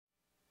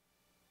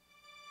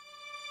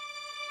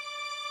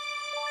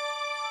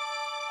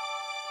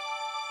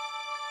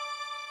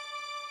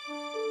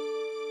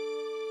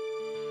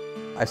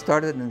I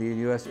started in the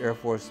U.S. Air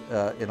Force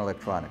in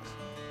electronics.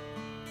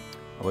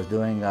 I was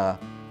doing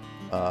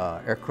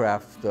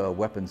aircraft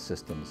weapons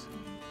systems,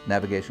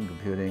 navigation,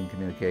 computing,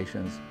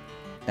 communications,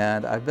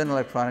 and I've been in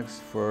electronics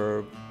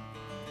for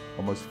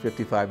almost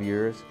 55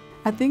 years.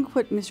 I think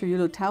what Mr.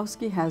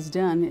 Ulatowski has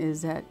done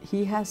is that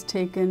he has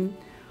taken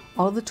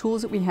all the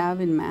tools that we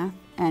have in math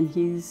and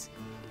he's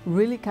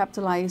really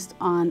capitalized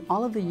on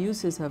all of the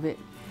uses of it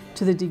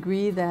to the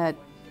degree that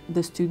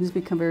the students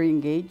become very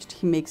engaged.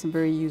 He makes them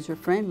very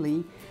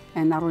user-friendly,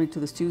 and not only to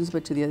the students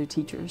but to the other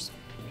teachers.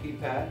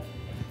 Keypad,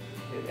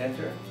 hit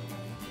enter.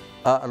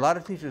 A lot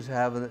of teachers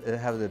have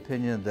the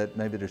opinion that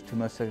maybe there's too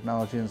much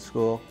technology in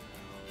school.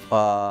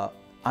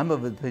 I'm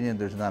of the opinion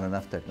there's not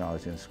enough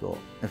technology in school.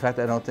 In fact,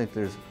 I don't think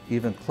there's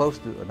even close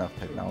to enough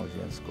technology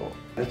in school.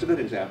 That's a good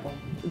example.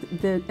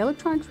 The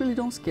electronics really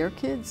don't scare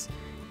kids,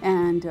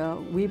 and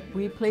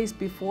we place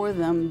before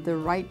them the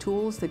right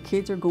tools. The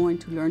kids are going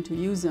to learn to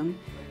use them,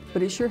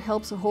 but it sure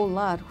helps a whole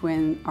lot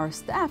when our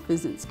staff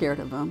isn't scared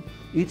of them.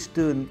 Each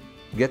student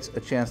gets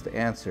a chance to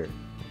answer,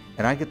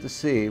 and I get to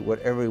see what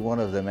every one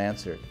of them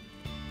answered.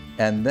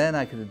 And then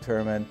I can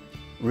determine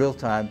real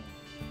time,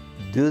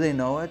 do they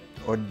know it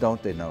or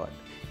don't they know it?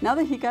 Now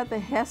that he got the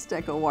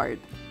HESTEC award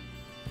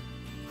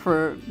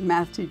for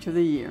Math Teacher of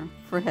the Year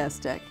for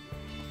HESTEC,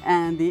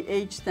 and the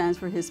H stands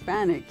for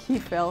Hispanic, he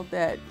felt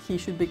that he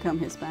should become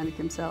Hispanic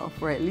himself,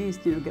 or at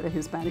least, get a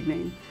Hispanic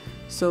name.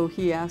 So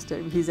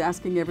he's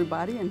asking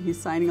everybody, and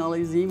he's signing all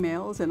his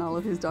emails and all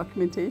of his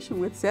documentation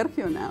with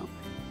Sergio now.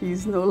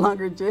 He's no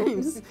longer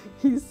James,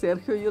 he's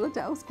Sergio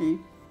Ulatowski.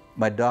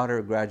 My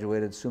daughter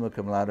graduated summa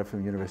cum laude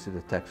from University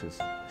of Texas.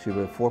 She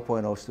was a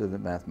 4.0 student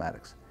in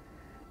mathematics.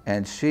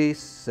 And she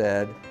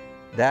said,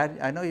 "Dad,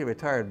 I know you're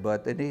retired,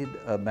 but they need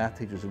math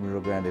teachers in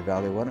Rio Grande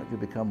Valley. Why don't you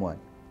become one?"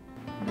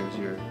 Here's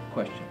your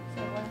question.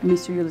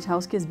 Mr.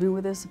 Ulatowski has been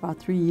with us about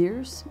 3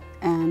 years,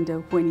 and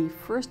when he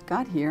first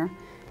got here,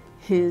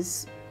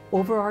 his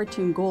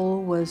overarching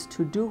goal was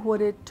to do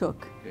what it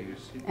took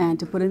and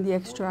to put in the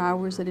extra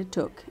hours that it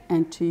took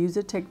and to use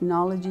the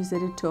technologies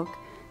that it took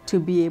to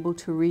be able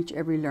to reach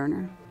every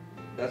learner.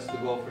 That's the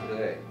goal for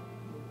today.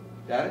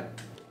 Got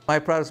it? My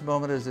proudest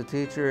moment as a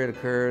teacher, it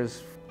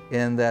occurs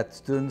in that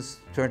students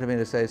turn to me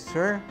to say,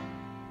 "Sir,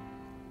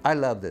 I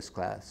love this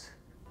class."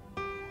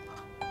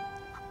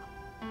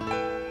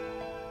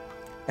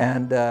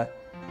 And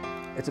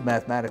it's a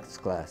mathematics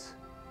class.